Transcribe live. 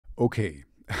Okay.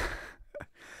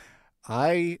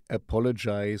 I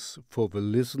apologize for the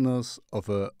listeners of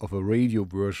a radio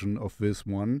version of this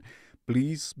one.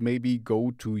 Please maybe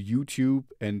go to YouTube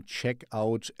and check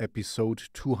out episode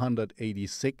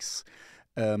 286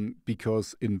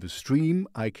 because in the stream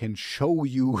I can show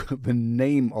you the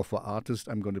name of the artist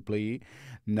I'm going to play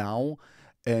now.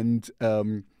 And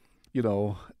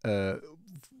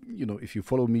if you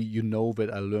follow me, you know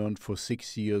that I learned for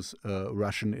 6 years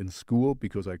Russian in school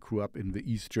because I grew up in the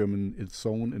East German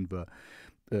zone, in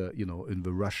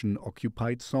the Russian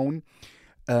occupied zone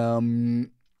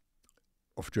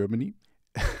of Germany.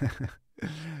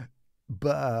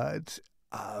 But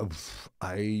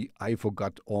I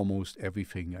forgot almost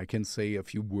everything. I can say a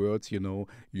few words,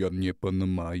 Я не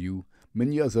понимаю.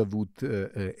 Меня зовут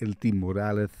Elti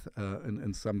Morales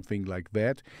and something like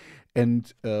that.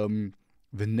 And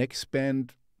the next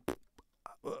band,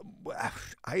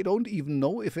 I don't even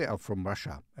know if they are from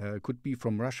Russia. Could be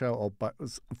from Russia or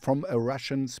from a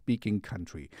Russian-speaking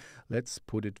country. Let's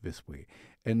put it this way.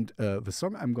 And the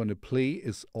song I'm going to play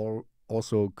is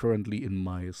also currently in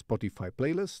my Spotify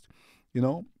playlist,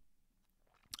 where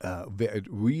it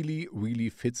really, really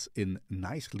fits in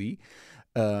nicely.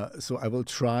 So I will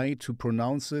try to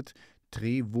pronounce it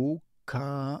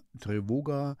Trevога,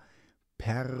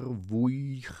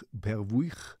 Pervuich,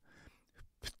 Ptik.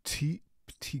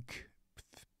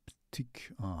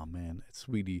 Oh man, it's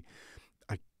really.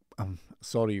 I'm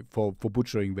sorry for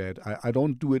butchering that. I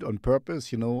don't do it on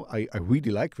purpose, I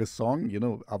really like this song,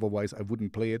 otherwise I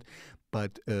wouldn't play it.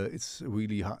 But it's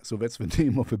really hard. So that's the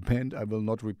name of the band. I will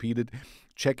not repeat it.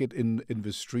 Check it in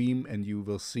the stream and you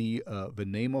will see the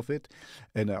name of it.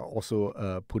 And I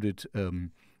also put it,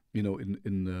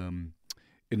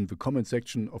 in the comment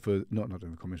section of not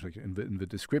in the comment section, in the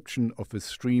description of the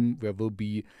stream, there will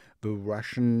be the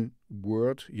Russian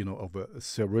word, of a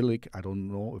Cyrillic. I don't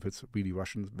know if it's really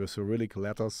Russian. The Cyrillic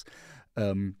letters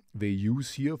they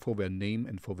use here for their name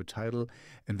and for the title,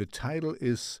 and the title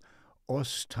is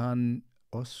Ostanus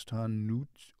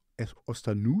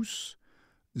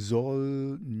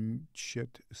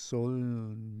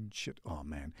Solchet. Oh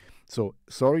man! So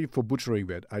sorry for butchering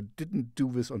that. I didn't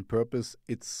do this on purpose.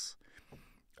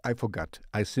 I forgot.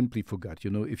 I simply forgot.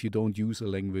 If you don't use a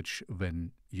language,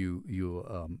 then you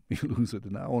lose it.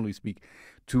 And I only speak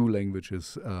 2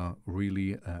 languages,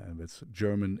 really, and that's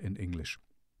German and English.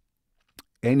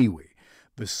 Anyway,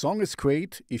 the song is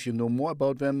great. If you know more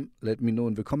about them, let me know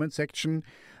in the comment section.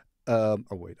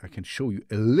 Wait, I can show you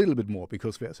a little bit more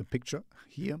because there's a picture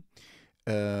here.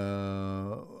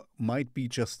 Might be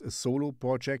just a solo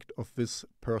project of this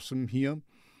person here.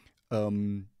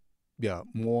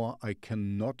 More I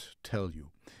cannot tell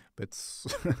you. That's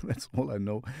all I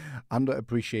know.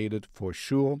 Underappreciated for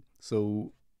sure.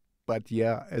 So, but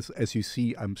yeah, as you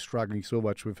see, I'm struggling so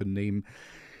much with a name.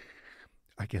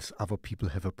 I guess other people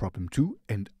have a problem too.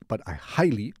 But I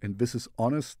highly, and this is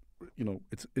honest,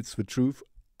 it's the truth.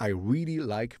 I really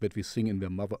like that we sing in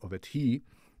their mother, or that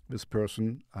this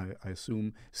person, I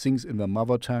assume, sings in their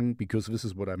mother tongue, because this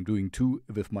is what I'm doing too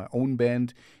with my own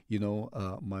band.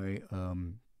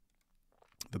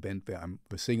 The band where I'm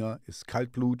the singer is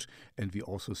Kaltblut, and we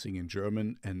also sing in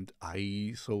German. And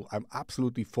I'm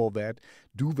absolutely for that.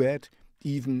 Do that,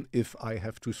 even if I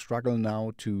have to struggle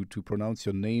now to pronounce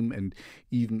your name, and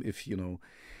even if you're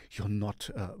not,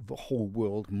 the whole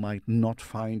world might not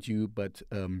find you, but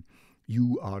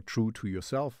you are true to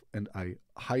yourself, and I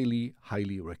highly,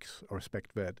 highly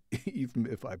respect that, even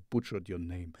if I butchered your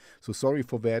name. So sorry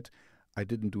for that. I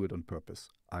didn't do it on purpose.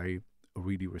 I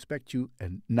really respect you.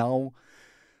 And now,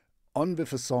 on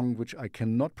with a song which I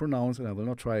cannot pronounce, and I will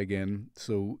not try again.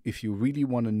 So if you really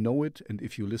want to know it, and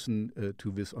if you listen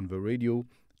to this on the radio,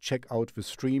 check out the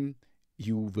stream.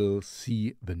 You will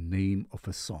see the name of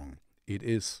the song. It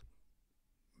is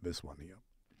this one here.